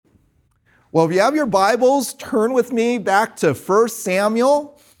Well, if you have your Bibles, turn with me back to 1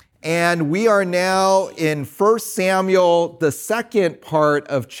 Samuel. And we are now in 1 Samuel, the second part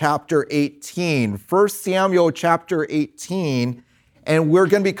of chapter 18. 1 Samuel chapter 18. And we're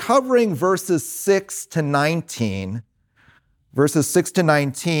going to be covering verses 6 to 19. Verses 6 to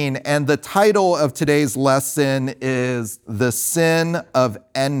 19. And the title of today's lesson is The Sin of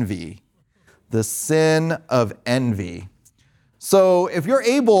Envy. The Sin of Envy. So if you're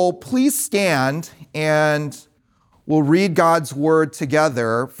able, please stand and we'll read God's word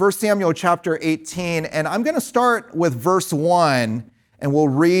together. 1 Samuel chapter 18, and I'm going to start with verse 1, and we'll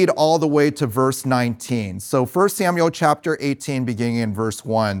read all the way to verse 19. So 1 Samuel chapter 18, beginning in verse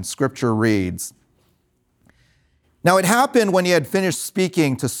 1, scripture reads, "Now it happened when he had finished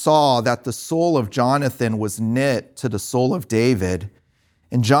speaking to Saul that the soul of Jonathan was knit to the soul of David,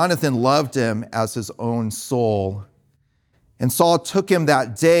 and Jonathan loved him as his own soul. And Saul took him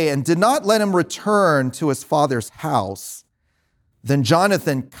that day and did not let him return to his father's house. Then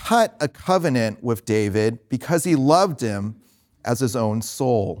Jonathan cut a covenant with David because he loved him as his own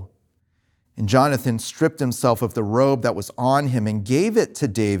soul. And Jonathan stripped himself of the robe that was on him and gave it to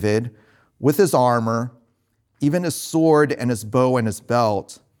David with his armor, even his sword and his bow and his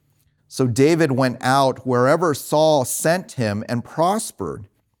belt. So David went out wherever Saul sent him and prospered.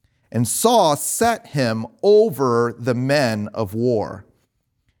 And Saul set him over the men of war.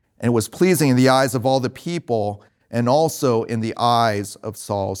 And it was pleasing in the eyes of all the people and also in the eyes of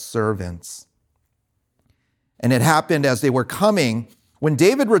Saul's servants. And it happened as they were coming, when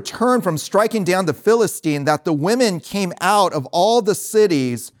David returned from striking down the Philistine, that the women came out of all the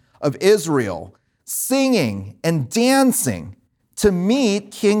cities of Israel, singing and dancing to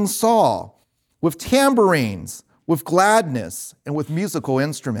meet King Saul with tambourines, with gladness, and with musical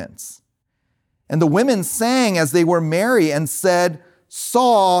instruments. And the women sang as they were merry and said,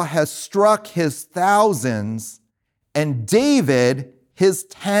 'Saul has struck his thousands, and David his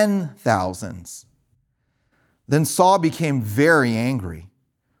 10,000s.' Then Saul became very angry,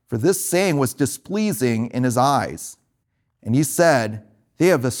 for this saying was displeasing in his eyes. And he said, 'They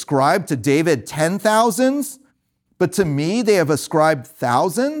have ascribed to David 10,000s, but to me they have ascribed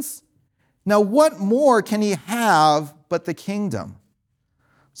thousands. Now what more can he have but the kingdom?'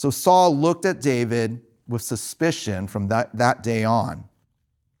 So Saul looked at David with suspicion from that day on.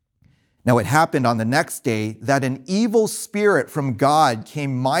 Now it happened on the next day that an evil spirit from God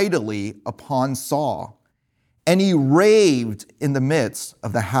came mightily upon Saul, and he raved in the midst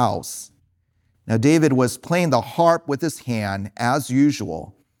of the house. Now David was playing the harp with his hand as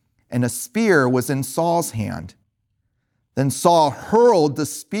usual, and a spear was in Saul's hand. Then Saul hurled the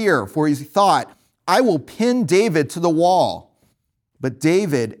spear, for he thought, 'I will pin David to the wall.' But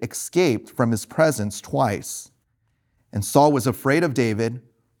David escaped from his presence twice. And Saul was afraid of David,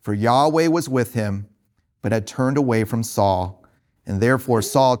 for Yahweh was with him, but had turned away from Saul. And therefore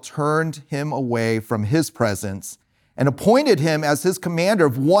Saul turned him away from his presence and appointed him as his commander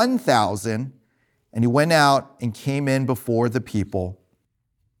of 1,000. And he went out and came in before the people.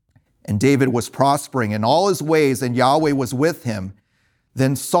 And David was prospering in all his ways, and Yahweh was with him.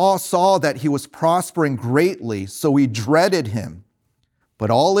 Then Saul saw that he was prospering greatly, so he dreaded him. But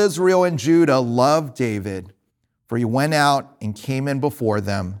all Israel and Judah loved David, for he went out and came in before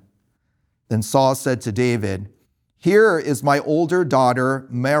them. Then Saul said to David, 'Here is my older daughter,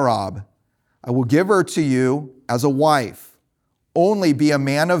 Merab. I will give her to you as a wife. Only be a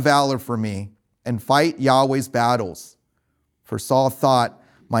man of valor for me and fight Yahweh's battles.' For Saul thought,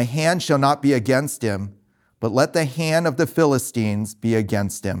 'My hand shall not be against him, but let the hand of the Philistines be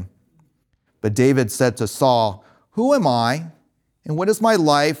against him.' But David said to Saul, 'Who am I, and what is my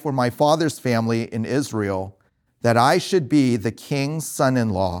life or my father's family in Israel, that I should be the king's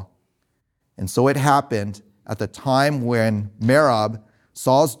son-in-law?' And so it happened at the time when Merab,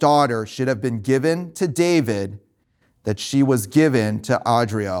 Saul's daughter, should have been given to David, that she was given to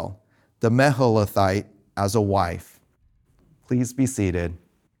Adriel, the Meholathite, as a wife." Please be seated.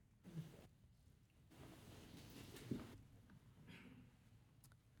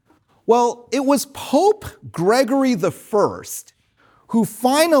 Well, it was Pope Gregory I who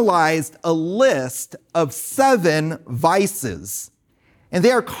finalized a list of 7 vices, and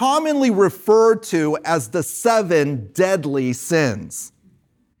they are commonly referred to as the 7 deadly sins.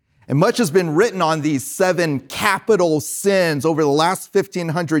 And much has been written on these 7 capital sins over the last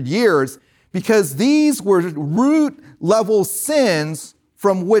 1,500 years because these were root-level sins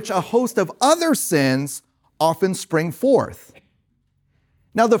from which a host of other sins often spring forth.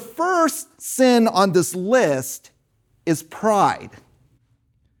 Now, the first sin on this list is pride.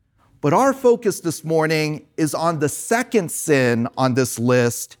 But our focus this morning is on the second sin on this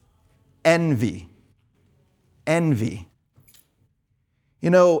list, envy. Envy. You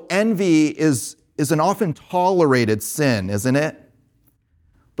know, envy is an often tolerated sin, isn't it?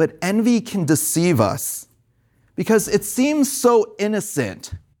 But envy can deceive us because it seems so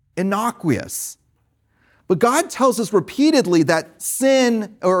innocent, innocuous. But God tells us repeatedly that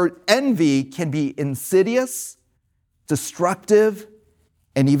sin or envy can be insidious, destructive,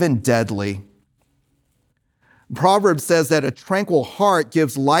 and even deadly. Proverbs says that a tranquil heart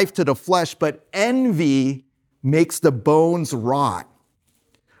gives life to the flesh, but envy makes the bones rot.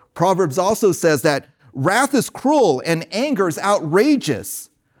 Proverbs also says that wrath is cruel and anger is outrageous,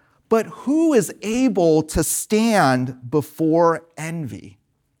 but who is able to stand before envy?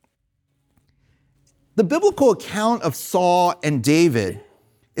 The biblical account of Saul and David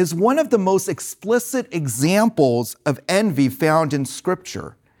is one of the most explicit examples of envy found in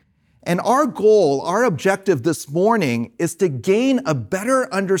Scripture. And our goal, our objective this morning is to gain a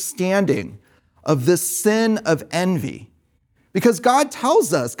better understanding of this sin of envy. Because God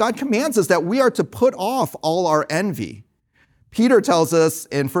tells us, God commands us that we are to put off all our envy. Peter tells us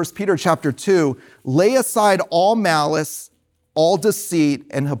in 1 Peter chapter 2, lay aside all malice, all deceit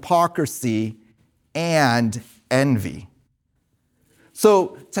and hypocrisy and envy.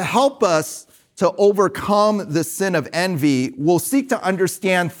 So to help us to overcome the sin of envy, we'll seek to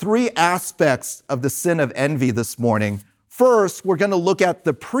understand three aspects of the sin of envy this morning. First, we're going to look at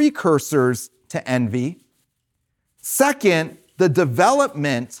the precursors to envy. Second, the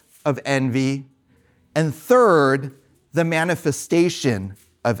development of envy. And third, the manifestation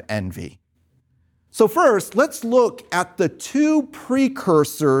of envy. So first, let's look at the two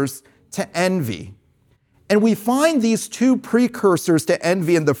precursors to envy. And we find these two precursors to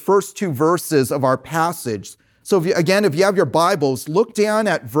envy in the first two verses of our passage. So if you have your Bibles, look down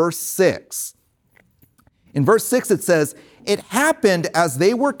at verse 6. In verse 6 it says, it happened as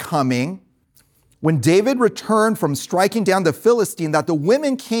they were coming, when David returned from striking down the Philistine, that the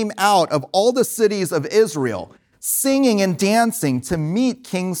women came out of all the cities of Israel, singing and dancing to meet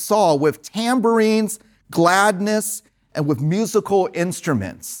King Saul with tambourines, gladness, and with musical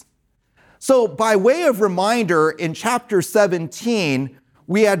instruments. So by way of reminder, in chapter 17,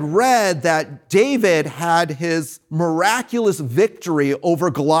 we had read that David had his miraculous victory over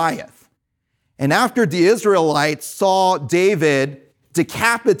Goliath. And after the Israelites saw David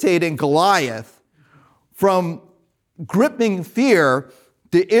decapitating Goliath, from gripping fear,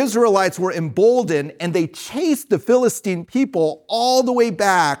 the Israelites were emboldened and they chased the Philistine people all the way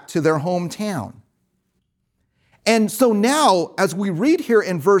back to their hometown. And so now, as we read here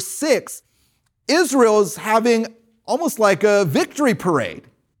in verse 6, Israel is having almost like a victory parade.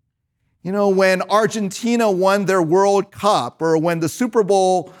 You know, when Argentina won their World Cup or when the Super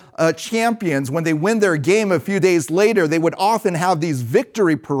Bowl champions, when they win their game a few days later, they would often have these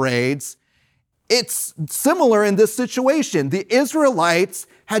victory parades. It's similar in this situation. The Israelites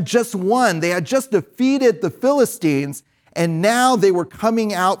had just won. They had just defeated the Philistines, and now they were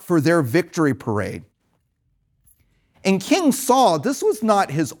coming out for their victory parade. And King Saul, this was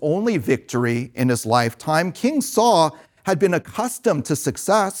not his only victory in his lifetime. King Saul had been accustomed to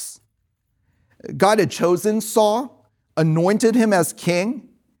success. God had chosen Saul, anointed him as king.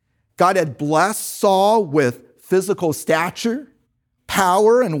 God had blessed Saul with physical stature,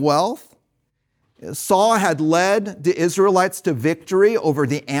 power, and wealth. Saul had led the Israelites to victory over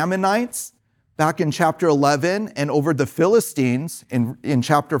the Ammonites back in chapter 11 and over the Philistines in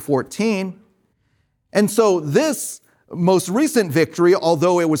chapter 14. And so this most recent victory,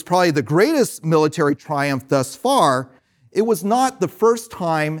 although it was probably the greatest military triumph thus far, it was not the first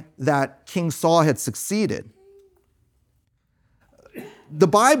time that King Saul had succeeded. The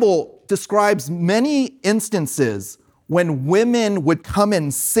Bible describes many instances when women would come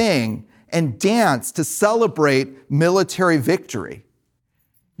and sing and dance to celebrate military victory.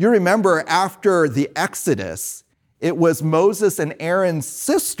 You remember after the Exodus, it was Moses and Aaron's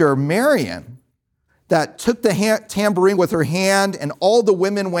sister, Miriam, that took the tambourine with her hand, and all the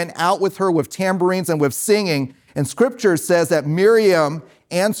women went out with her with tambourines and with singing. And scripture says that Miriam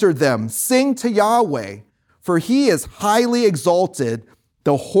answered them, "Sing to Yahweh, for he is highly exalted.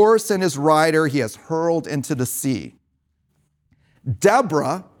 The horse and his rider he has hurled into the sea."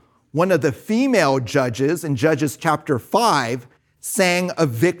 Deborah, one of the female judges in Judges chapter 5, sang a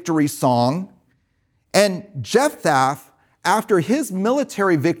victory song. And Jephthah, after his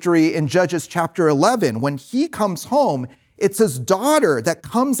military victory in Judges chapter 11, when he comes home, it's his daughter that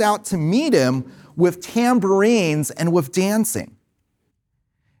comes out to meet him with tambourines and with dancing.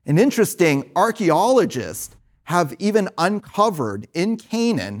 And interesting, archaeologists have even uncovered in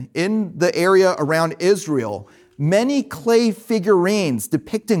Canaan, in the area around Israel, many clay figurines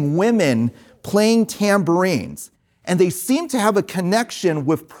depicting women playing tambourines, and they seem to have a connection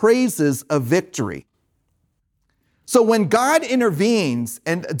with praises of victory. So when God intervenes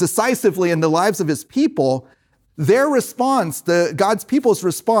and decisively in the lives of his people, their response, God's people's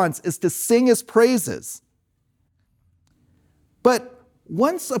response, is to sing his praises. But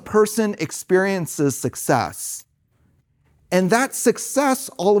once a person experiences success, and that success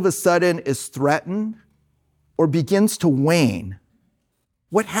all of a sudden is threatened or begins to wane,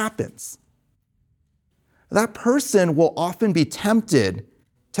 what happens? That person will often be tempted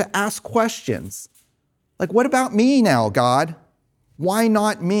to ask questions like, what about me now, God? Why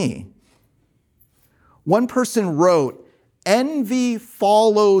not me? One person wrote, envy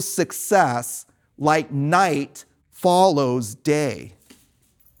follows success like night follows day.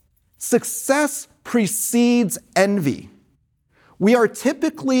 Success precedes envy. We are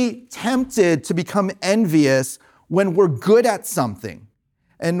typically tempted to become envious when we're good at something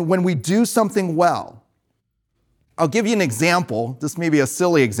and when we do something well. I'll give you an example. This may be a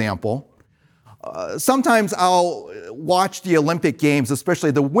silly example. Sometimes I'll watch the Olympic Games,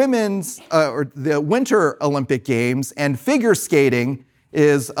 especially the women's or the Winter Olympic Games, and figure skating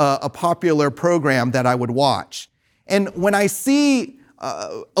is a popular program that I would watch. And when I see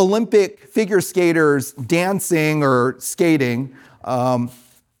Olympic figure skaters dancing or skating,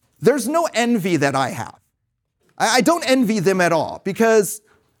 there's no envy that I have. I don't envy them at all because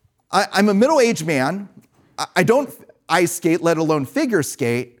I'm a middle-aged man. I don't ice skate, let alone figure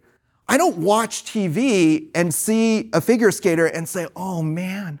skate. I don't watch TV and see a figure skater and say, oh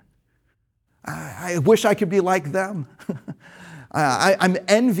man, I wish I could be like them. I'm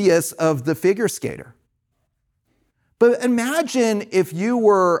envious of the figure skater. But imagine if you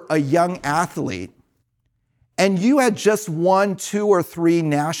were a young athlete and you had just won 2 or 3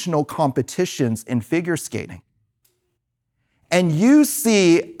 national competitions in figure skating. And you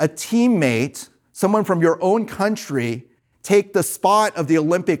see a teammate, someone from your own country, take the spot of the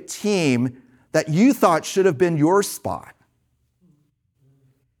Olympic team that you thought should have been your spot.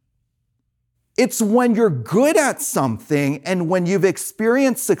 It's when you're good at something and when you've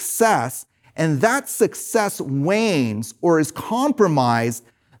experienced success and that success wanes or is compromised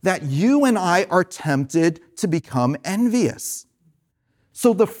that you and I are tempted to become envious.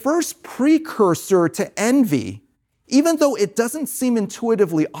 So the first precursor to envy, even though it doesn't seem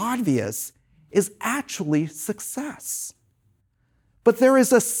intuitively obvious, is actually success. But there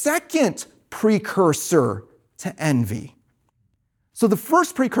is a second precursor to envy. So the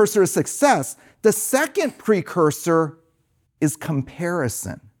first precursor is success. The second precursor is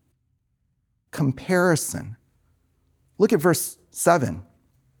comparison. Comparison. Look at verse 7.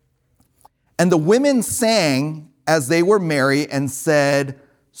 And the women sang as they were merry and said,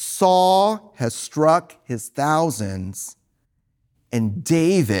 Saul has struck his thousands and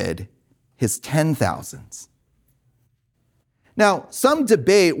David his 10,000s. Now, some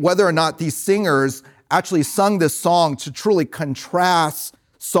debate whether or not these singers actually sung this song to truly contrast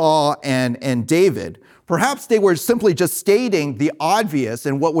Saul and David. Perhaps they were simply just stating the obvious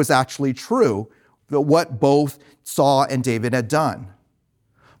and what was actually true, what both Saul and David had done.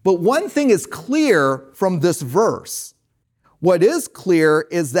 But one thing is clear from this verse. What is clear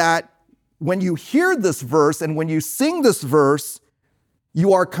is that when you hear this verse and when you sing this verse,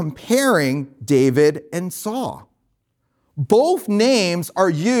 you are comparing David and Saul. Both names are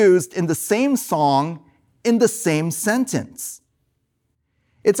used in the same song in the same sentence.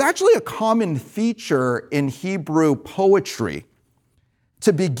 It's actually a common feature in Hebrew poetry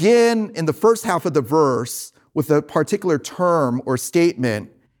to begin in the first half of the verse with a particular term or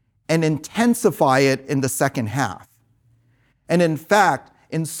statement and intensify it in the second half. And in fact,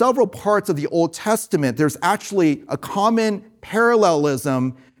 in several parts of the Old Testament, there's actually a common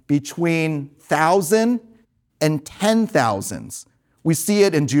parallelism between 1,000 and 10,000s. We see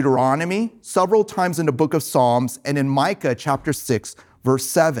it in Deuteronomy, several times in the book of Psalms, and in Micah chapter 6, verse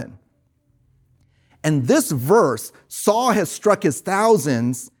 7. And this verse, Saul has struck his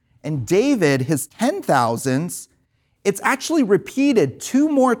thousands and David his 10,000s, it's actually repeated 2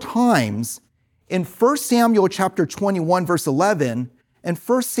 more times in 1 Samuel chapter 21, verse 11, and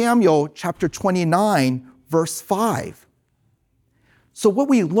 1 Samuel chapter 29, verse 5. So what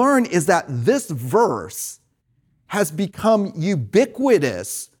we learn is that this verse has become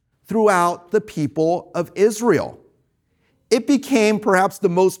ubiquitous throughout the people of Israel. It became perhaps the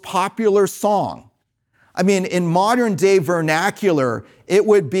most popular song. I mean, in modern day vernacular, it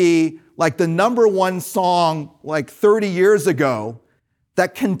would be like the #1 song like 30 years ago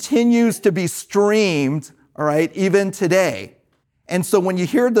that continues to be streamed, all right, even today. And so when you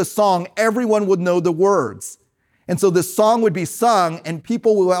hear the song, everyone would know the words. And so this song would be sung and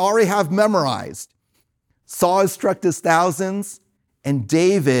people would already have memorized. Saul has struck his thousands and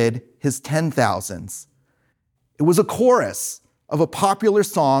David his 10,000s. It was a chorus of a popular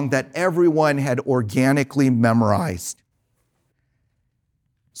song that everyone had organically memorized.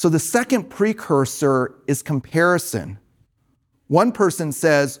 So the second precursor is comparison. One person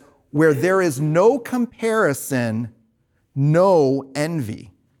says, where there is no comparison, no envy.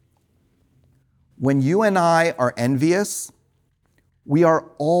 When you and I are envious, we are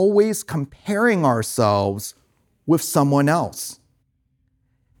always comparing ourselves with someone else.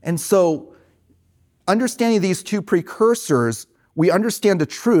 And so, understanding these two precursors, we understand the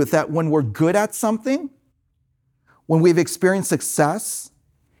truth that when we're good at something, when we've experienced success,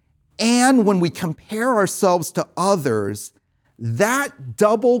 and when we compare ourselves to others, that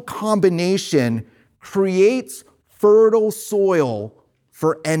double combination creates fertile soil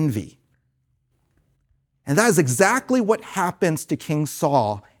for envy. And that is exactly what happens to King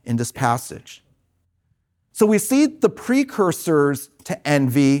Saul in this passage. So we see the precursors to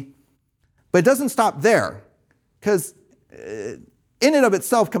envy, but it doesn't stop there, because in and of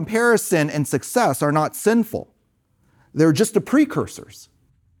itself, comparison and success are not sinful. They're just the precursors.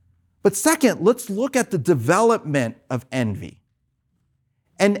 But second, let's look at the development of envy.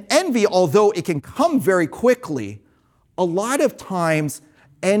 And envy, although it can come very quickly, a lot of times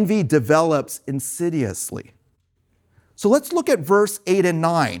envy develops insidiously. So let's look at verse 8 and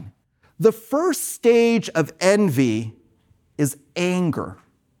 9. The first stage of envy is anger.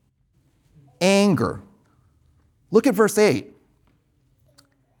 Anger. Look at verse 8.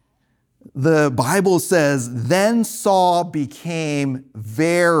 The Bible says, then Saul became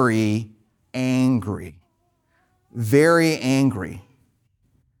very angry. Very angry.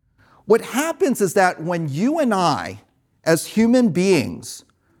 What happens is that when you and I, as human beings,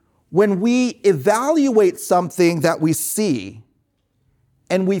 when we evaluate something that we see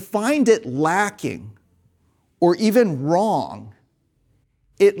and we find it lacking or even wrong,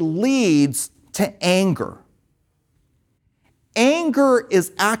 it leads to anger. Anger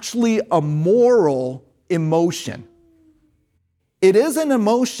is actually a moral emotion. It is an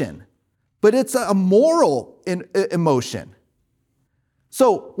emotion, but it's a moral emotion.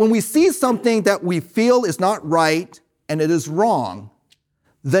 So when we see something that we feel is not right and it is wrong,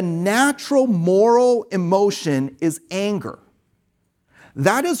 the natural moral emotion is anger.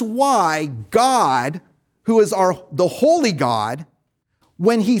 That is why God, who is the holy God,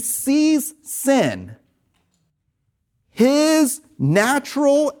 when he sees sin, his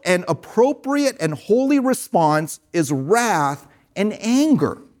natural and appropriate and holy response is wrath and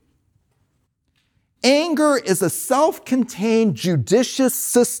anger. Anger is a self-contained judicious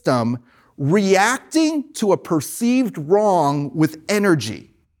system reacting to a perceived wrong with energy.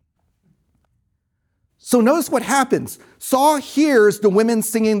 So notice what happens. Saul hears the women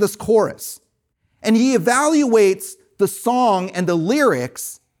singing this chorus, and he evaluates the song and the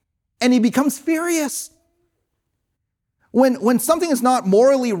lyrics, and he becomes furious. When something is not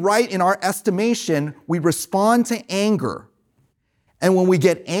morally right in our estimation, we respond to anger. And when we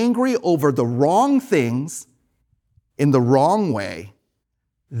get angry over the wrong things in the wrong way,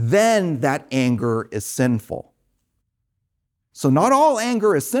 then that anger is sinful. So not all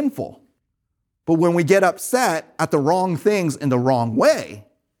anger is sinful. But when we get upset at the wrong things in the wrong way,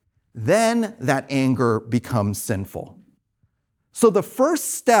 then that anger becomes sinful. So the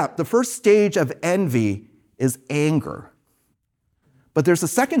first step, the first stage of envy is anger. But there's a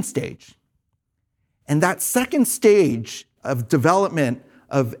second stage. And that second stage of development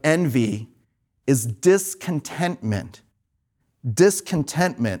of envy is discontentment.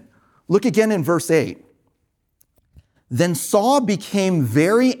 Discontentment. Look again in verse 8. Then Saul became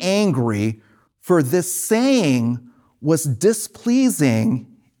very angry, for this saying was displeasing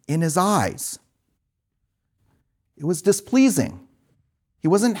in his eyes. It was displeasing. He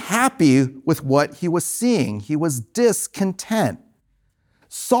wasn't happy with what he was seeing. He was discontent.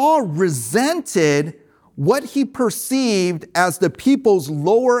 Saul resented what he perceived as the people's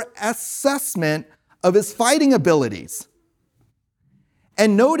lower assessment of his fighting abilities.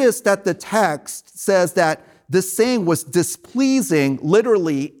 And notice that the text says that this saying was displeasing,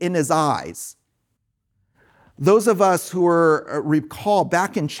 literally, in his eyes. Those of us who recall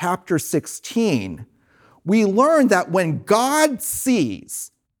back in chapter 16, we learned that when God sees,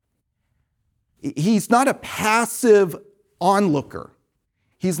 he's not a passive onlooker.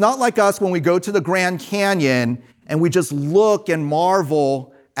 He's not like us when we go to the Grand Canyon and we just look and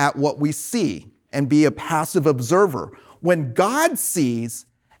marvel at what we see and be a passive observer. When God sees,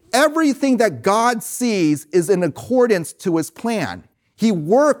 everything that God sees is in accordance to his plan. He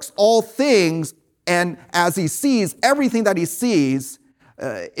works all things And as he sees, everything that he sees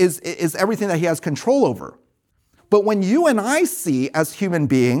is everything that he has control over. But when you and I see as human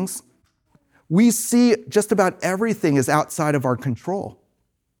beings, we see just about everything is outside of our control.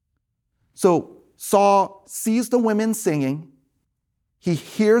 So Saul sees the women singing. He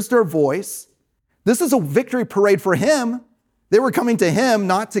hears their voice. This is a victory parade for him. They were coming to him,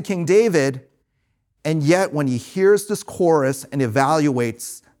 not to King David. And yet when he hears this chorus and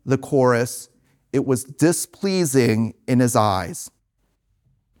evaluates the chorus, it was displeasing in his eyes.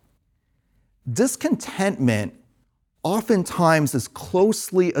 Discontentment oftentimes is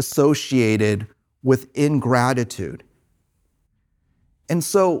closely associated with ingratitude. And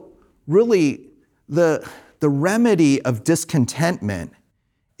so really the remedy of discontentment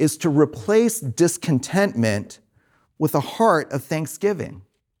is to replace discontentment with a heart of thanksgiving.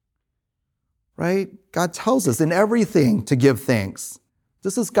 Right? God tells us in everything to give thanks.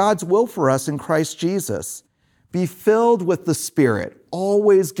 This is God's will for us in Christ Jesus. Be filled with the Spirit,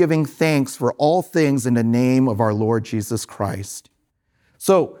 always giving thanks for all things in the name of our Lord Jesus Christ.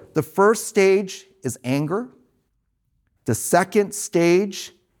 So the first stage is anger. The second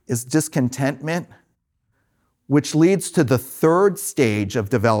stage is discontentment, which leads to the third stage of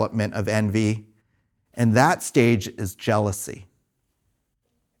development of envy, and that stage is jealousy.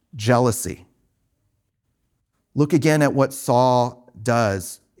 Jealousy. Look again at what Saul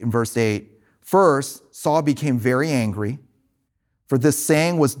does in verse 8. First, Saul became very angry, for this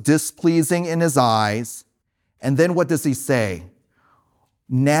saying was displeasing in his eyes. And then what does he say?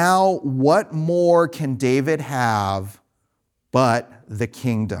 Now, what more can David have but the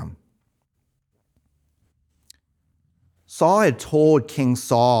kingdom? Saul had told King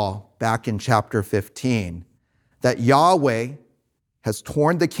Saul back in chapter 15 that Yahweh has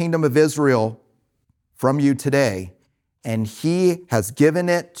torn the kingdom of Israel from you today, and he has given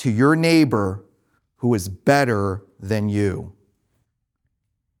it to your neighbor who is better than you.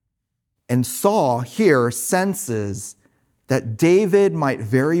 And Saul here senses that David might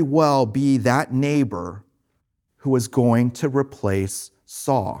very well be that neighbor who is going to replace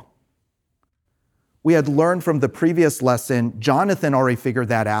Saul. We had learned from the previous lesson, Jonathan already figured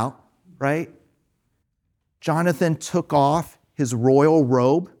that out, right? Jonathan took off his royal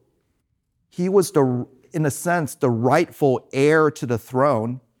robe. He was, in a sense, the rightful heir to the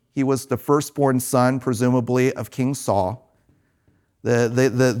throne. He was the firstborn son, presumably, of King Saul.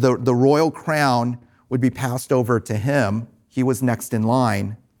 The royal crown would be passed over to him. He was next in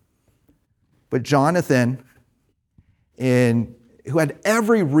line. But Jonathan, who had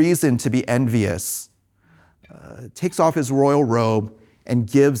every reason to be envious, takes off his royal robe and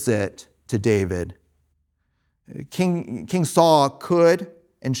gives it to David. King Saul could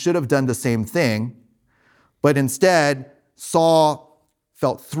and should have done the same thing, but instead, Saul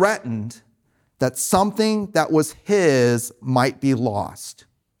felt threatened that something that was his might be lost.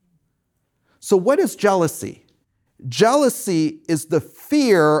 So what is jealousy? Jealousy is the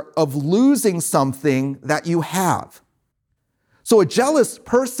fear of losing something that you have. So a jealous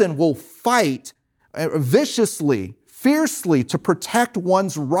person will fight viciously, fiercely to protect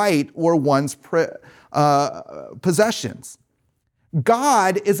one's right or one's possessions.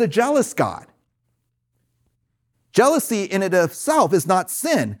 God is a jealous God. Jealousy in and of itself is not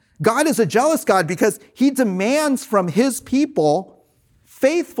sin. God is a jealous God because he demands from his people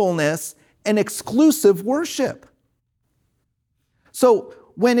faithfulness and exclusive worship. So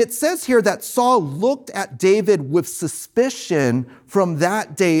when it says here that Saul looked at David with suspicion from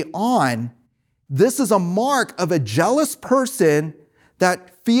that day on, this is a mark of a jealous person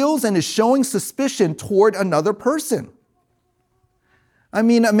that feels and is showing suspicion toward another person. I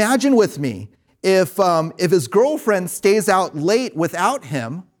mean, imagine with me, if his girlfriend stays out late without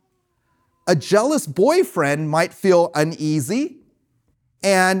him, a jealous boyfriend might feel uneasy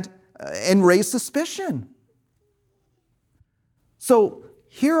and raise suspicion. So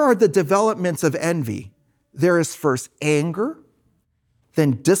here are the developments of envy. There is first anger,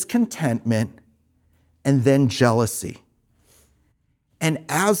 then discontentment, and then jealousy. And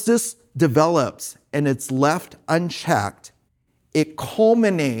as this develops and it's left unchecked, it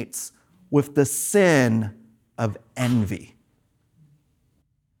culminates with the sin of envy.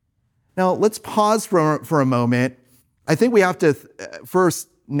 Now, let's pause for a moment. I think we have to first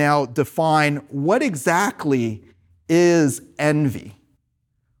now define what exactly is envy.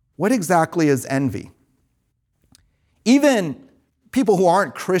 What exactly is envy? Even people who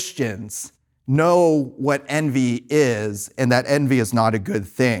aren't Christians know what envy is and that envy is not a good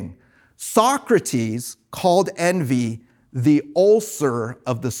thing. Socrates called envy the ulcer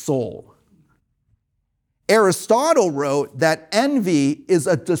of the soul. Aristotle wrote that envy is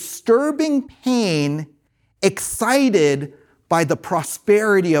a disturbing pain excited by the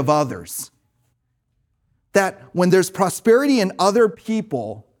prosperity of others. That when there's prosperity in other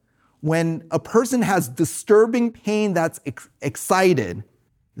people, when a person has disturbing pain that's excited,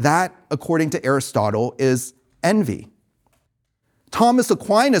 that, according to Aristotle, is envy. Thomas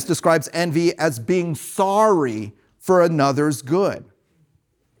Aquinas describes envy as being sorry for another's good.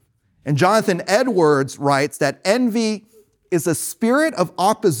 And Jonathan Edwards writes that envy is a spirit of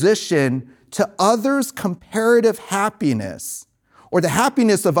opposition to others' comparative happiness, or the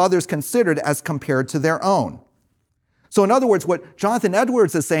happiness of others considered as compared to their own. So in other words, what Jonathan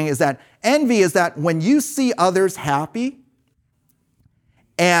Edwards is saying is that envy is that when you see others happy,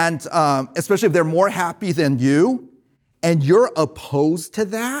 and especially if they're more happy than you, and you're opposed to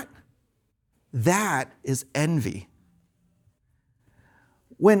that, that is envy.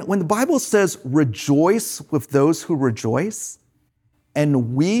 When the Bible says rejoice with those who rejoice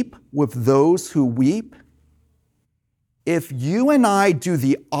and weep with those who weep, if you and I do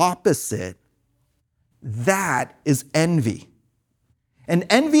the opposite, that is envy. An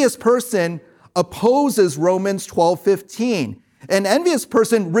envious person opposes Romans 12:15. An envious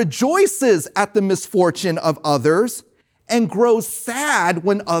person rejoices at the misfortune of others and grows sad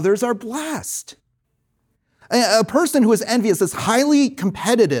when others are blessed. A person who is envious is highly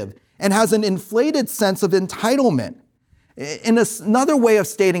competitive and has an inflated sense of entitlement. In another way of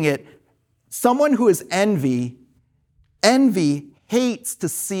stating it, someone who is envy hates to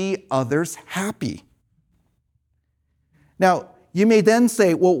see others happy. Now, you may then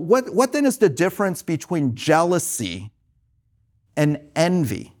say, well, what then is the difference between jealousy and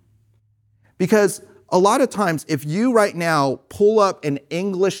envy? Because a lot of times, if you right now pull up an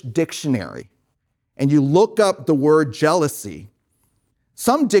English dictionary and you look up the word jealousy,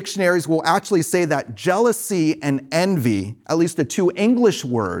 some dictionaries will actually say that jealousy and envy, at least the two English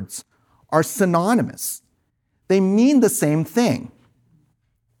words, are synonymous. They mean the same thing.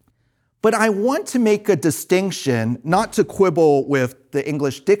 But I want to make a distinction, not to quibble with the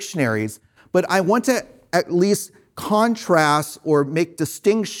English dictionaries, but I want to at least contrast or make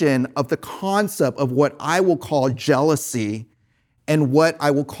distinction of the concept of what I will call jealousy and what I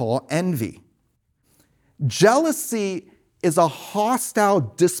will call envy. Jealousy is a hostile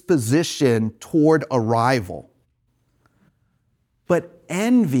disposition toward a rival. But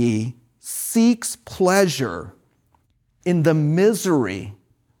envy seeks pleasure in the misery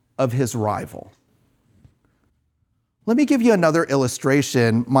of his rival. Let me give you another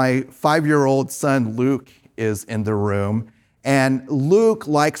illustration. My 5-year-old son, Luke, is in the room, and Luke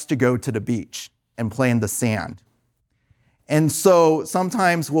likes to go to the beach and play in the sand. And so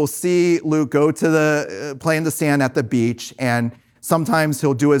sometimes we'll see Luke go to play in the sand at the beach, and sometimes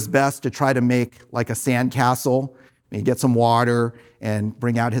he'll do his best to try to make like a sand castle, maybe get some water and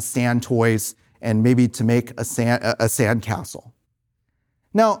bring out his sand toys and maybe to make a sand castle.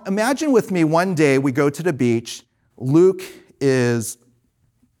 Now, imagine with me one day we go to the beach, Luke is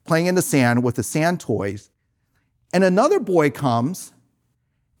playing in the sand with the sand toys, and another boy comes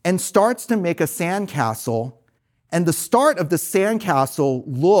and starts to make a sand castle, and the start of the sand castle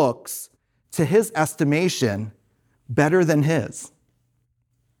looks, to his estimation, better than his.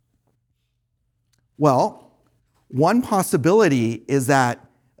 Well, one possibility is that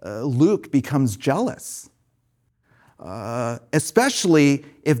Luke becomes jealous. Especially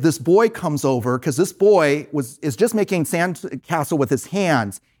if this boy comes over, because this boy is just making sand castle with his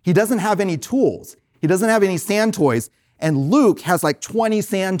hands. He doesn't have any tools. He doesn't have any sand toys. And Luke has like 20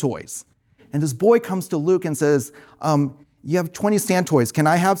 sand toys. And this boy comes to Luke and says, you have 20 sand toys. Can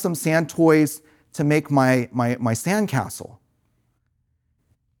I have some sand toys to make my sand castle?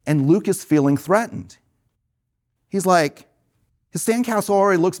 And Luke is feeling threatened. He's like, his sand castle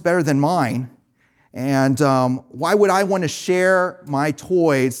already looks better than mine. And why would I want to share my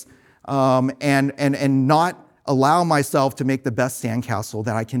toys and not allow myself to make the best sandcastle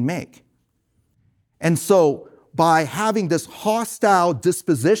that I can make? And so by having this hostile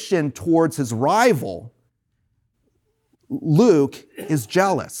disposition towards his rival, Luke is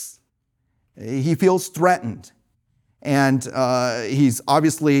jealous. He feels threatened. And he's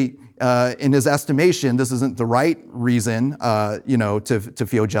obviously, in his estimation, this isn't the right reason, to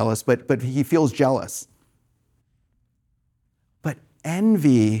feel jealous, but he feels jealous. But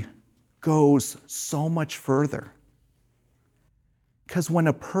envy goes so much further. Because when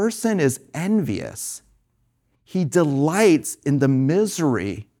a person is envious, he delights in the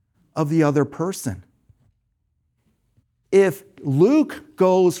misery of the other person. If Luke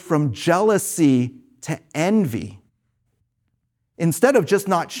goes from jealousy to envy, instead of just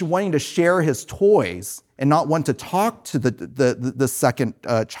not wanting to share his toys and not want to talk to the second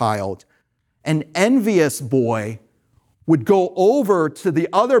child, an envious boy would go over to the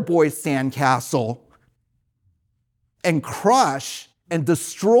other boy's sandcastle and crush and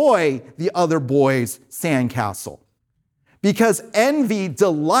destroy the other boy's sandcastle. Because envy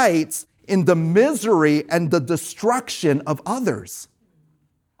delights in the misery and the destruction of others.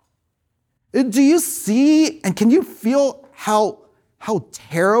 Do you see and can you feel how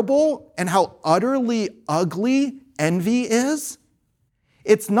terrible and how utterly ugly envy is?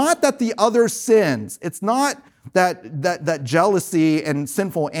 It's not that the other sins. It's not that jealousy and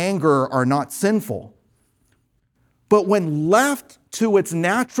sinful anger are not sinful. But when left to its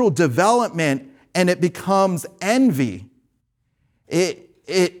natural development and it becomes envy,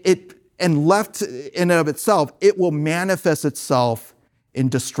 and left in and of itself, it will manifest itself in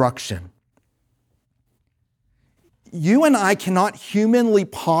destruction. You and I cannot humanly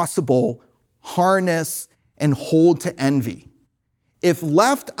possible harness and hold to envy. If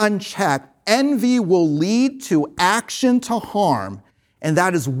left unchecked, envy will lead to action to harm, and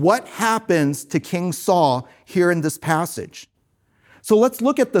that is what happens to King Saul here in this passage. So let's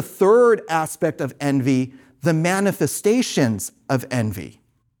look at the third aspect of envy, the manifestations of envy.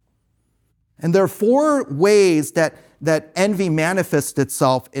 And there are four ways that envy manifests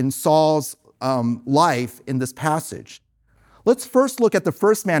itself in Saul's life in this passage. Let's first look at the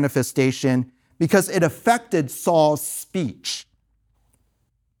first manifestation because it affected Saul's speech.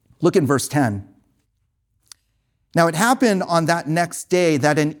 Look in verse 10. Now it happened on that next day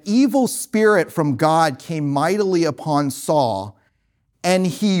that an evil spirit from God came mightily upon Saul, and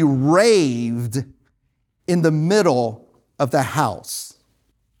he raved in the middle of the house.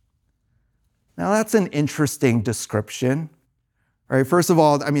 Now that's an interesting description. All right, first of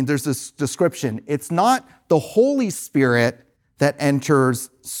all, there's this description. It's not the Holy Spirit that enters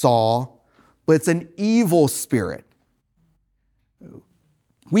Saul, but it's an evil spirit.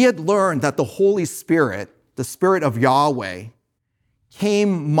 We had learned that the Holy Spirit, the Spirit of Yahweh,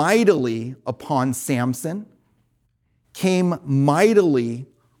 came mightily upon Samson, came mightily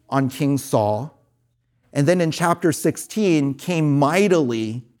on King Saul, and then in chapter 16, came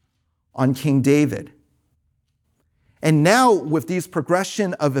mightily on King David. And now with these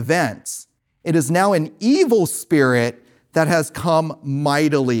progression of events, it is now an evil spirit that has come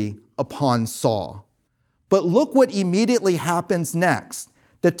mightily upon Saul. But look what immediately happens next.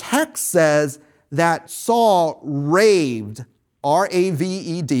 The text says that Saul raved,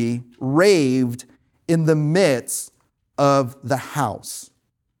 R-A-V-E-D, raved in the midst of the house.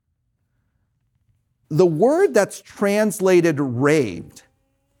 The word that's translated raved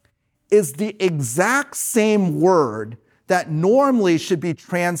is the exact same word that normally should be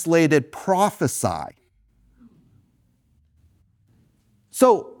translated prophesy.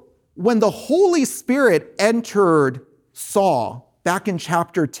 So when the Holy Spirit entered Saul back in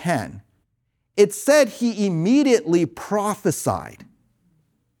chapter 10, it said he immediately prophesied.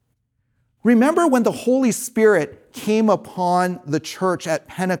 Remember when the Holy Spirit came upon the church at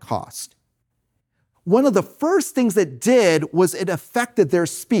Pentecost? One of the first things it did was it affected their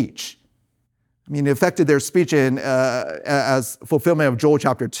speech. It affected their speech as fulfillment of Joel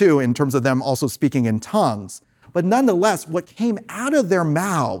chapter 2 in terms of them also speaking in tongues. But nonetheless, what came out of their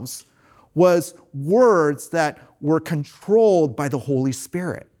mouths was words that were controlled by the Holy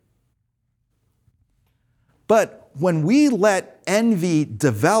Spirit. But when we let envy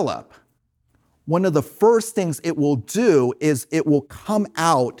develop, one of the first things it will do is it will come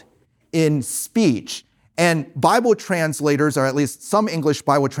out in speech. And Bible translators, or at least some English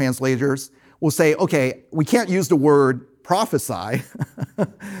Bible translators, will say, okay, we can't use the word prophesy.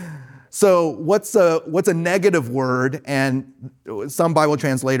 So what's a negative word? And some Bible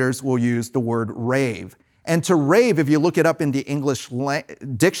translators will use the word rave. And to rave, if you look it up in the English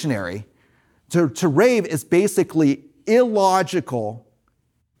dictionary, to rave is basically illogical,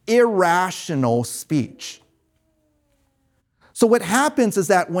 irrational speech. So what happens is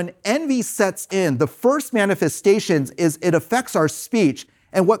that when envy sets in, the first manifestations is it affects our speech.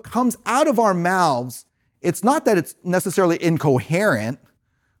 And what comes out of our mouths, it's not that it's necessarily incoherent,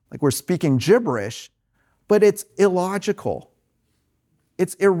 like we're speaking gibberish, but it's illogical.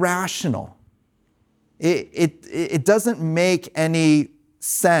 It's irrational. It doesn't make any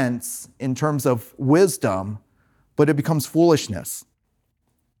sense in terms of wisdom, but it becomes foolishness.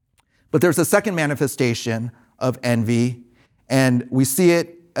 But there's a second manifestation of envy, and we see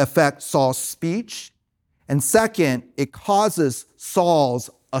it affect Saul's speech. And second, it causes Saul's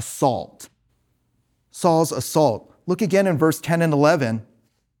assault. Saul's assault. Look again in verse 10 and 11.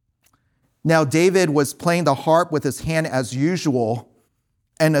 Now David was playing the harp with his hand as usual,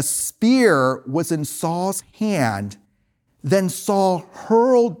 and a spear was in Saul's hand. Then Saul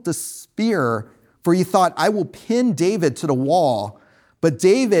hurled the spear, for he thought, I will pin David to the wall. But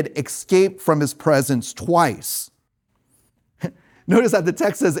David escaped from his presence twice. Notice that the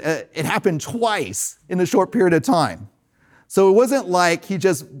text says it happened twice in a short period of time. So it wasn't like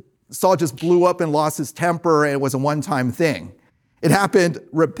Saul just blew up and lost his temper and it was a one-time thing. It happened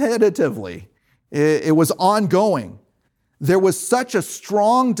repetitively. It was ongoing. There was such a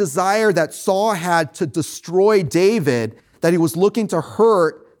strong desire that Saul had to destroy David that he was looking to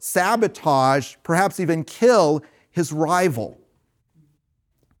hurt, sabotage, perhaps even kill his rival.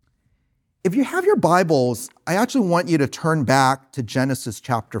 If you have your Bibles, I actually want you to turn back to Genesis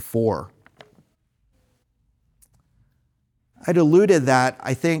chapter 4. I'd alluded that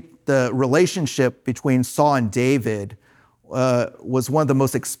I think the relationship between Saul and David was one of the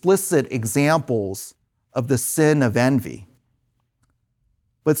most explicit examples of the sin of envy.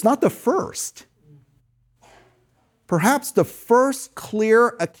 But it's not the first. Perhaps the first clear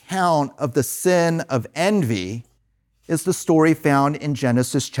account of the sin of envy is the story found in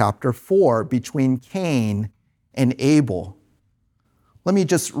Genesis chapter 4 between Cain and Abel. Let me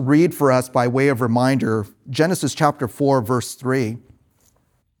just read for us by way of reminder, Genesis chapter 4, verse 3.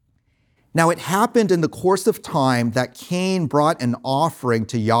 Now it happened in the course of time that Cain brought an offering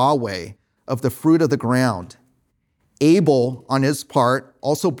to Yahweh of the fruit of the ground. Abel, on his part,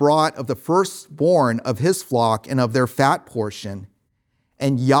 also brought of the firstborn of his flock and of their fat portion.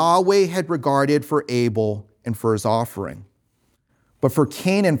 And Yahweh had regarded for Abel and for his offering. But for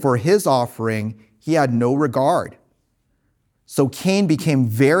Cain and for his offering, he had no regard. So Cain became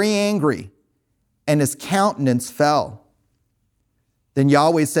very angry, and his countenance fell. Then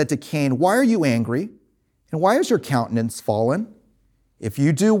Yahweh said to Cain, why are you angry? And why is your countenance fallen? If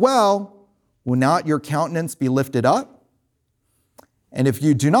you do well, will not your countenance be lifted up? And if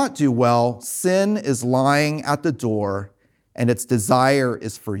you do not do well, sin is lying at the door, and its desire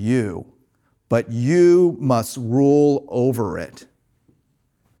is for you, but you must rule over it.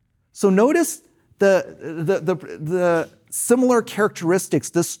 So notice the similar characteristics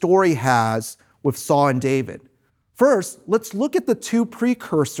this story has with Saul and David. First, let's look at the two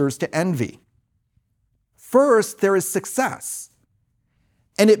precursors to envy. First, there is success.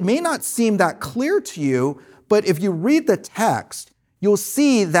 And it may not seem that clear to you, but if you read the text, you'll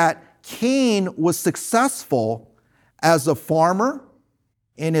see that Cain was successful as a farmer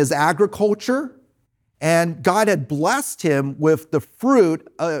in his agriculture, and God had blessed him with the fruit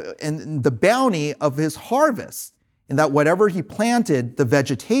and the bounty of his harvest, and that whatever he planted, the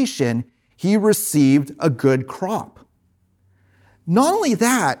vegetation, he received a good crop. Not only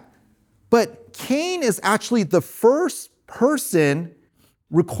that, but Cain is actually the first person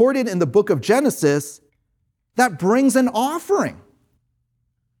recorded in the book of Genesis that brings an offering.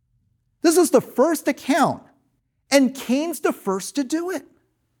 This is the first account, and Cain's the first to do it.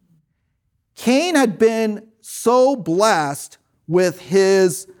 Cain had been so blessed with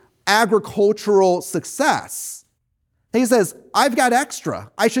his agricultural success. He says, I've got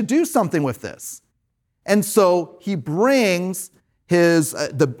extra. I should do something with this. And so he brings his,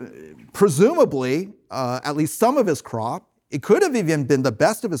 presumably, at least some of his crop. It could have even been the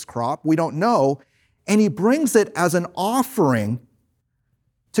best of his crop. We don't know. And he brings it as an offering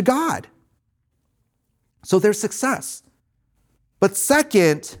to God. So there's success. But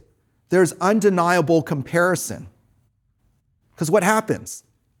second, there's undeniable comparison. Because what happens?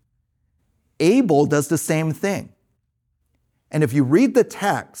 Abel does the same thing. And if you read the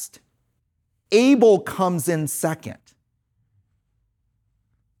text, Abel comes in second.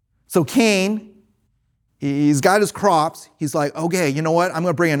 So Cain, he's got his crops. He's like, okay, you know what? I'm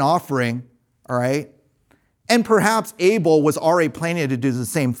going to bring an offering, all right? And perhaps Abel was already planning to do the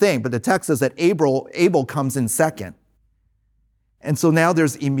same thing, but the text says that Abel comes in second. And so now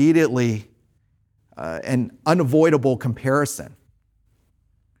there's immediately an unavoidable comparison.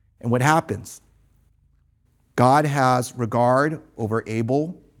 And what happens? God has regard over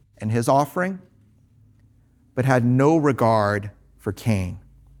Abel and his offering, but had no regard for Cain.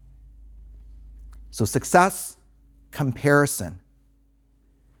 So success, comparison.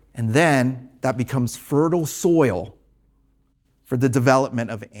 And then that becomes fertile soil for the development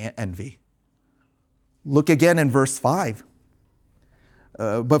of envy. Look again in verse 5.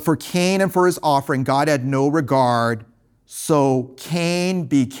 But for Cain and for his offering, God had no regard. So Cain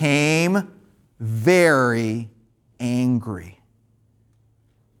became very angry.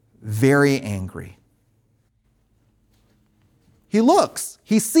 Very angry. He looks,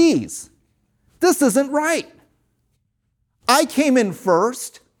 he sees, this isn't right. I came in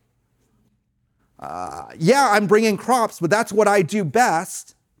first. Yeah, I'm bringing crops, but that's what I do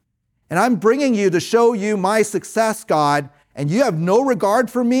best. And I'm bringing you to show you my success, God, and you have no regard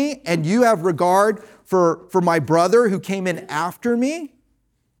for me, and you have regard for my brother who came in after me.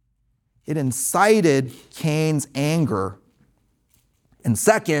 It incited Cain's anger. And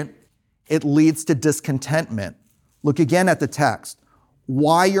second, it leads to discontentment. Look again at the text.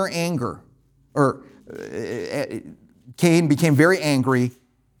 Why your anger? Cain became very angry,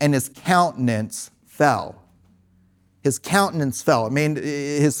 and his countenance fell. His countenance fell. I mean,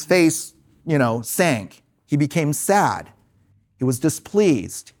 his face, sank. He became sad. He was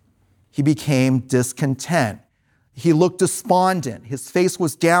displeased. He became discontent. He looked despondent. His face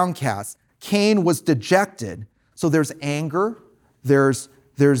was downcast. Cain was dejected. So there's anger, there's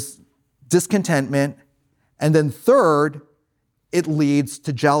discontentment, and then third, it leads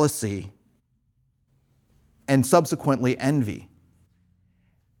to jealousy and subsequently envy.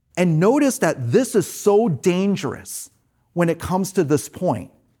 And notice that this is so dangerous when it comes to this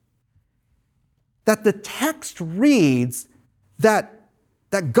point, that the text reads that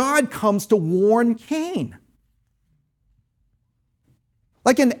God comes to warn Cain.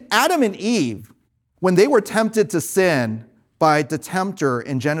 Like in Adam and Eve, when they were tempted to sin by the tempter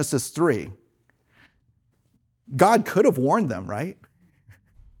in Genesis 3, God could have warned them, right?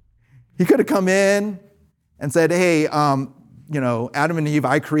 He could have come in and said, hey, Adam and Eve,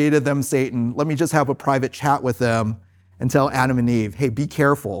 I created them, Satan. Let me just have a private chat with them and tell Adam and Eve, hey, be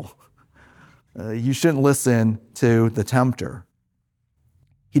careful. You shouldn't listen to the tempter.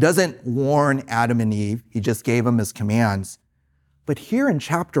 He doesn't warn Adam and Eve. He just gave them his commands. But here in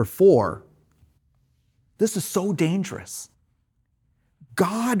chapter 4, this is so dangerous.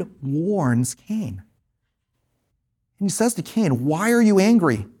 God warns Cain. And he says to Cain, why are you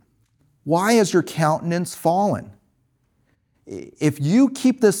angry? Why has your countenance fallen? If you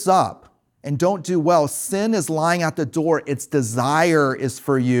keep this up and don't do well, sin is lying at the door. Its desire is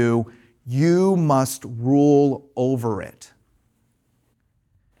for you. You must rule over it.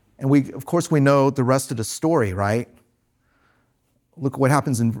 And of course, we know the rest of the story, right? Look what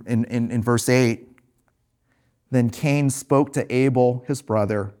happens in verse 8. Then Cain spoke to Abel, his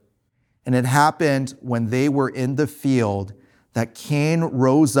brother, and it happened when they were in the field that Cain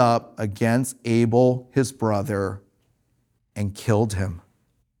rose up against Abel, his brother, and killed him.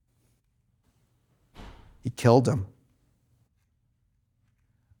 He killed him.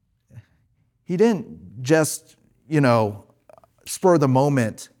 He didn't just, spur of the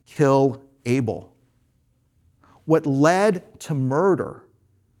moment, kill Abel. What led to murder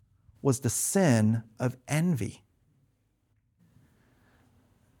was the sin of envy.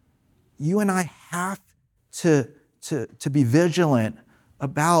 You and I have to be vigilant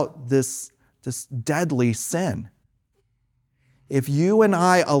about this deadly sin. If you and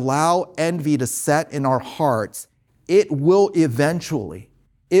I allow envy to set in our hearts, it will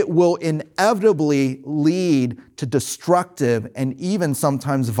inevitably lead to destructive and even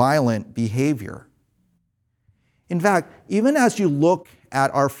sometimes violent behavior. In fact, even as you look at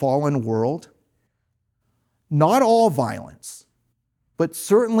our fallen world, not all violence, but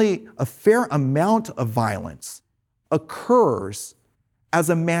certainly a fair amount of violence occurs as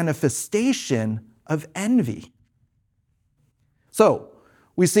a manifestation of envy. So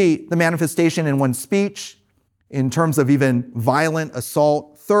we see the manifestation in one's speech, in terms of even violent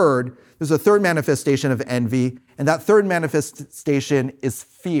assault. Third, there's a third manifestation of envy, and that third manifestation is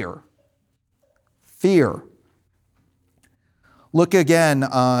fear. Fear. Look again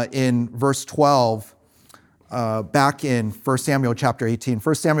in verse 12, back in 1 Samuel chapter 18.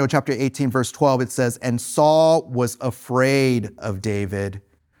 1 Samuel chapter 18, verse 12, it says, "And Saul was afraid of David,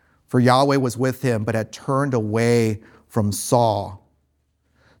 for Yahweh was with him, but had turned away from Saul."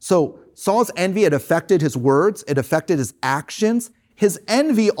 So Saul's envy had affected his words, it affected his actions. His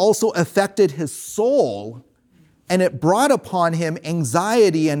envy also affected his soul, and it brought upon him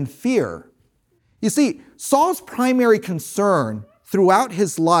anxiety and fear. You see, Saul's primary concern throughout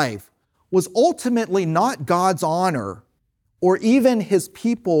his life was ultimately not God's honor or even his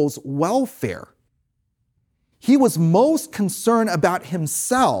people's welfare. He was most concerned about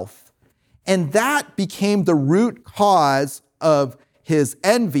himself, and that became the root cause of his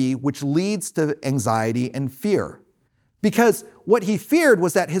envy, which leads to anxiety and fear. Because what he feared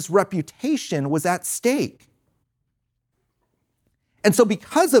was that his reputation was at stake. And so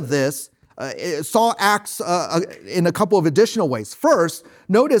because of this, Saul acts in a couple of additional ways. First,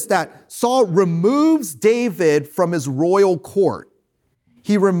 notice that Saul removes David from his royal court.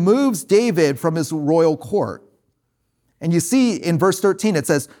 He removes David from his royal court. And you see in verse 13, it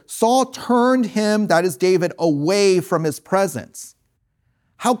says, Saul turned him, that is David, away from his presence.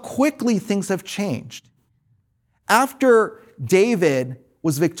 how quickly things have changed. After David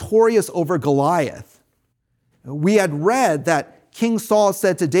was victorious over Goliath, we had read that King Saul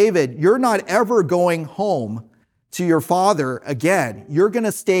said to David, "You're not ever going home to your father again. You're going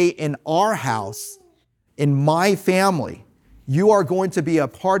to stay in our house, in my family. You are going to be a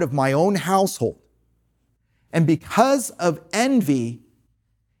part of my own household." And because of envy,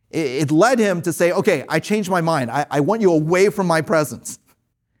 it led him to say, "Okay, I changed my mind. I want you away from my presence."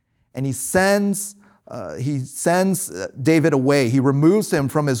 And he sends David away. He removes him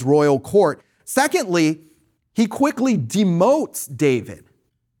from his royal court. Secondly, he quickly demotes David,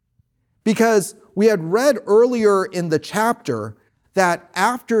 because we had read earlier in the chapter that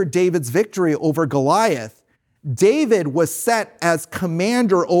after David's victory over Goliath, David was set as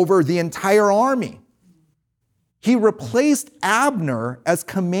commander over the entire army. He replaced Abner as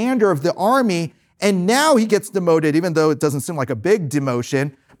commander of the army, and now he gets demoted, even though it doesn't seem like a big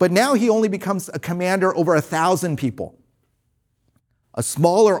demotion, but now he only becomes a commander over 1,000 people. A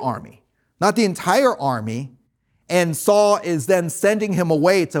smaller army, not the entire army, and Saul is then sending him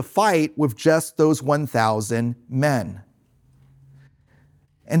away to fight with just those 1,000 men.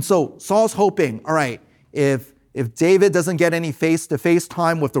 And so Saul's hoping, all right, if David doesn't get any face-to-face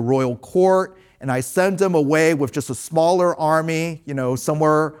time with the royal court, and I send him away with just a smaller army,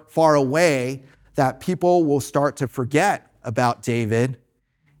 somewhere far away, that people will start to forget about David,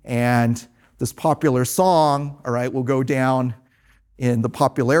 and this popular song, all right, will go down in the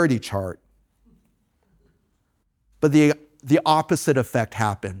popularity chart. But the opposite effect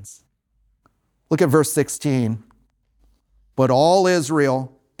happens. Look at verse 16. "But all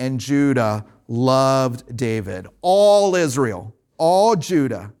Israel and Judah loved David." All Israel, all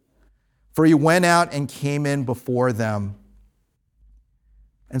Judah. "For he went out and came in before them."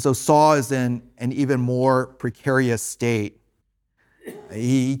 And so Saul is in an even more precarious state.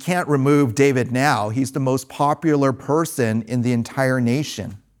 He can't remove David now. He's the most popular person in the entire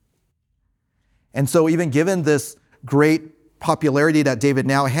nation. And so even given this great popularity that David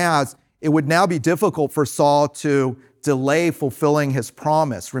now has, it would now be difficult for Saul to delay fulfilling his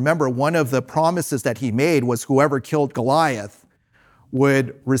promise. Remember, one of the promises that he made was whoever killed Goliath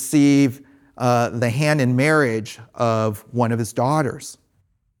would receive the hand in marriage of one of his daughters.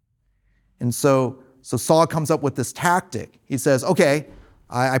 And so Saul comes up with this tactic. He says, "Okay,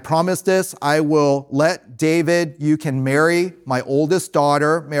 I promise this. I will let David, you can marry my oldest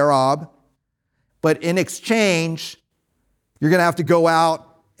daughter, Merab, but in exchange, you're going to have to go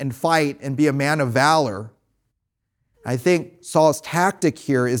out and fight and be a man of valor." I think Saul's tactic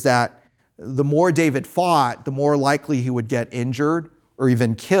here is that the more David fought, the more likely he would get injured or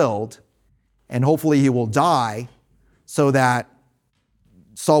even killed, and hopefully he will die, so that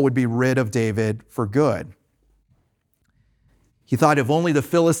Saul would be rid of David for good. He thought if only the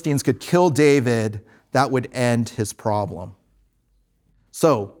Philistines could kill David, that would end his problem.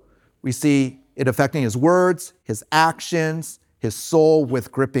 So we see it affecting his words, his actions, his soul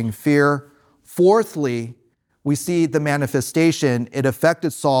with gripping fear. Fourthly, we see the manifestation. It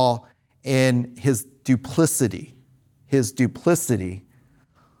affected Saul in his duplicity. His duplicity.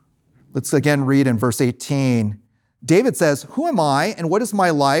 Let's again read in verse 18. David says, "Who am I, and what is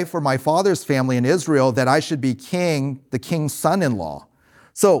my life or my father's family in Israel, that I should be king, the king's son-in-law?"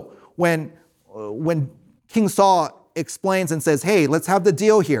 So when King Saul explains and says, "Hey, let's have the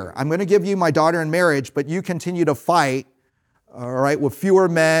deal here. I'm going to give you my daughter in marriage, but you continue to fight, all right, with fewer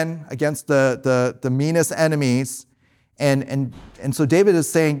men against the meanest enemies." And so David is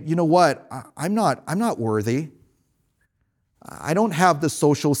saying, "You know what? I'm not worthy. I don't have the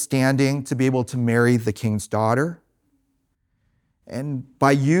social standing to be able to marry the king's daughter." And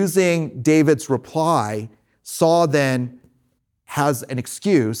by using David's reply, Saul then has an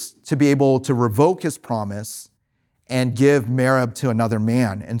excuse to be able to revoke his promise and give Merab to another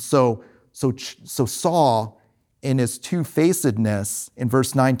man. And so Saul, in his two-facedness, in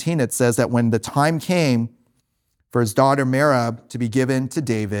verse 19, it says that when the time came for his daughter Merab to be given to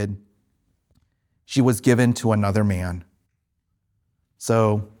David, she was given to another man.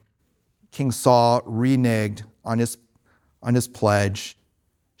 So King Saul reneged on his pledge,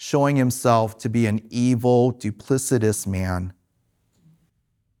 showing himself to be an evil, duplicitous man.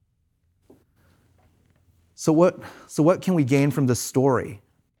 So what can we gain from this story?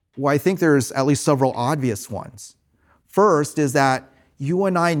 Well, I think there's at least several obvious ones. First is that you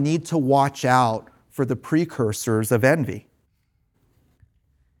and I need to watch out for the precursors of envy.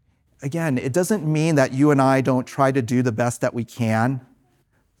 Again, it doesn't mean that you and I don't try to do the best that we can.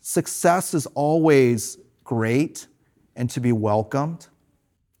 Success is always great and to be welcomed.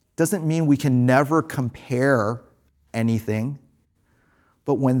 Doesn't mean we can never compare anything.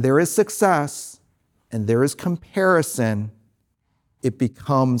 But when there is success and there is comparison, it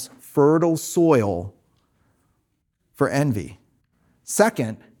becomes fertile soil for envy.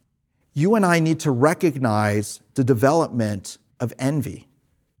 Second, you and I need to recognize the development of envy.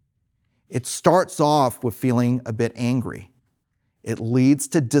 It starts off with feeling a bit angry. It leads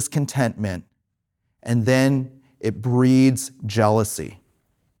to discontentment, and then it breeds jealousy.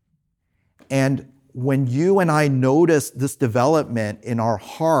 And when you and I notice this development in our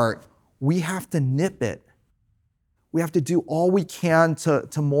heart, we have to nip it. We have to do all we can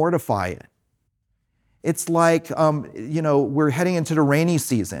to mortify it. It's like, we're heading into the rainy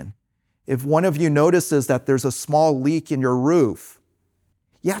season. If one of you notices that there's a small leak in your roof,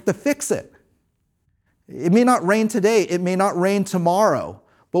 you have to fix it. It may not rain today, it may not rain tomorrow,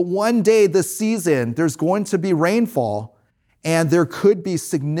 but one day this season, there's going to be rainfall, and there could be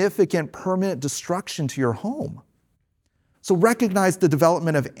significant permanent destruction to your home. So recognize the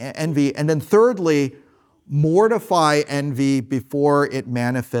development of envy. And then thirdly, mortify envy before it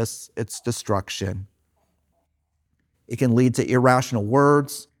manifests its destruction. It can lead to irrational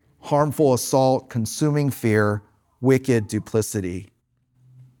words, harmful assault, consuming fear, wicked duplicity.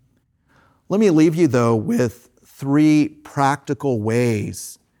 Let me leave you, though, with 3 practical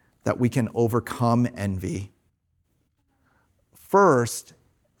ways that we can overcome envy. First,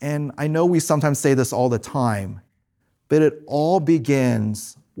 and I know we sometimes say this all the time, but it all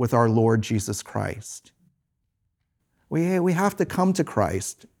begins with our Lord Jesus Christ. We have to come to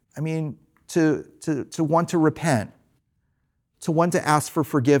Christ. To want to repent, to want to ask for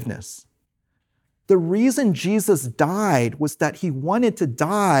forgiveness. The reason Jesus died was that he wanted to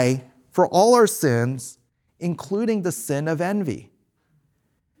die for all our sins, including the sin of envy,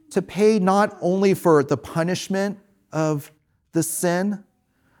 to pay not only for the punishment of the sin,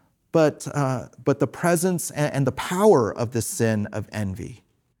 but the presence and the power of the sin of envy.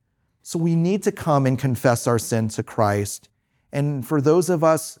 So we need to come and confess our sin to Christ. And for those of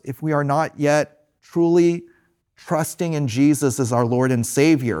us, if we are not yet truly trusting in Jesus as our Lord and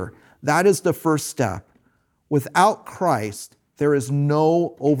Savior, that is the first step. Without Christ, there is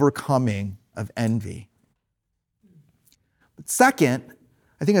no overcoming of envy. But second,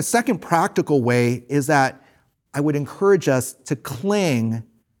 I think a second practical way is that I would encourage us to cling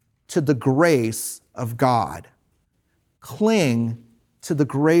to the grace of God. Cling to the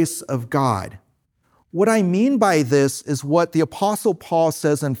grace of God. What I mean by this is what the Apostle Paul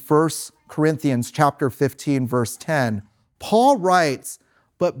says in 1 Corinthians chapter 15, verse 10. Paul writes,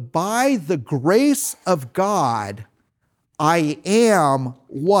 "But by the grace of God, I am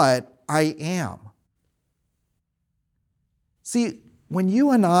what I am." See, when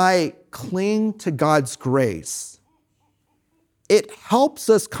you and I cling to God's grace, it helps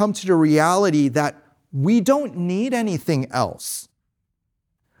us come to the reality that we don't need anything else.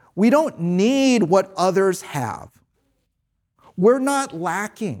 We don't need what others have. We're not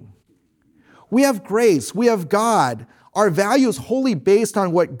lacking. We have grace. We have God. Our value is wholly based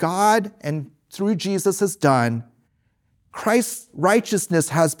on what God and through Jesus has done. Christ's righteousness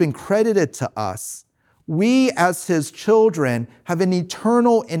has been credited to us. We, as his children, have an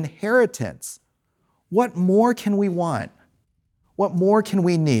eternal inheritance. What more can we want? What more can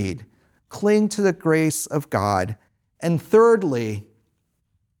we need? Cling to the grace of God. And thirdly,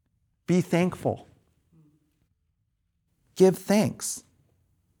 be thankful. Give thanks.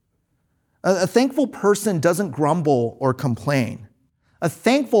 A thankful person doesn't grumble or complain. A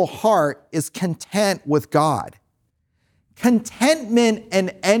thankful heart is content with God. Contentment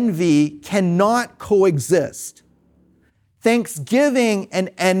and envy cannot coexist. Thanksgiving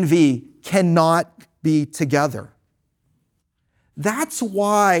and envy cannot be together. That's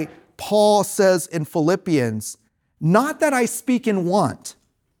why Paul says in Philippians, "Not that I speak in want,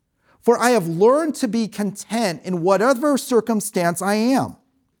 for I have learned to be content in whatever circumstance I am.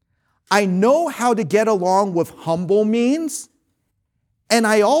 I know how to get along with humble means, and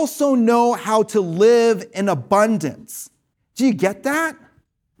I also know how to live in abundance." Do you get that?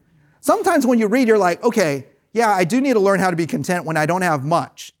 Sometimes when you read, you're like, okay, yeah, I do need to learn how to be content when I don't have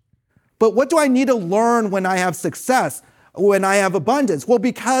much. But what do I need to learn when I have success, when I have abundance? Well,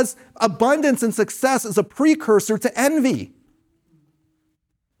 because abundance and success is a precursor to envy.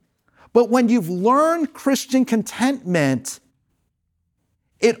 But when you've learned Christian contentment,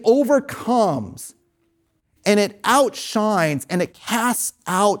 it overcomes and it outshines and it casts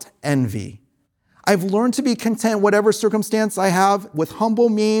out envy. I've learned to be content whatever circumstance I have with humble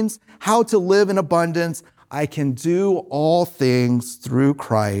means, how to live in abundance. I can do all things through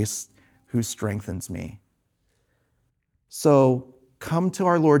Christ who strengthens me. So come to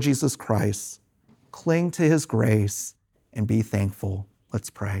our Lord Jesus Christ, cling to his grace, and be thankful. Let's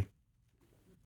pray.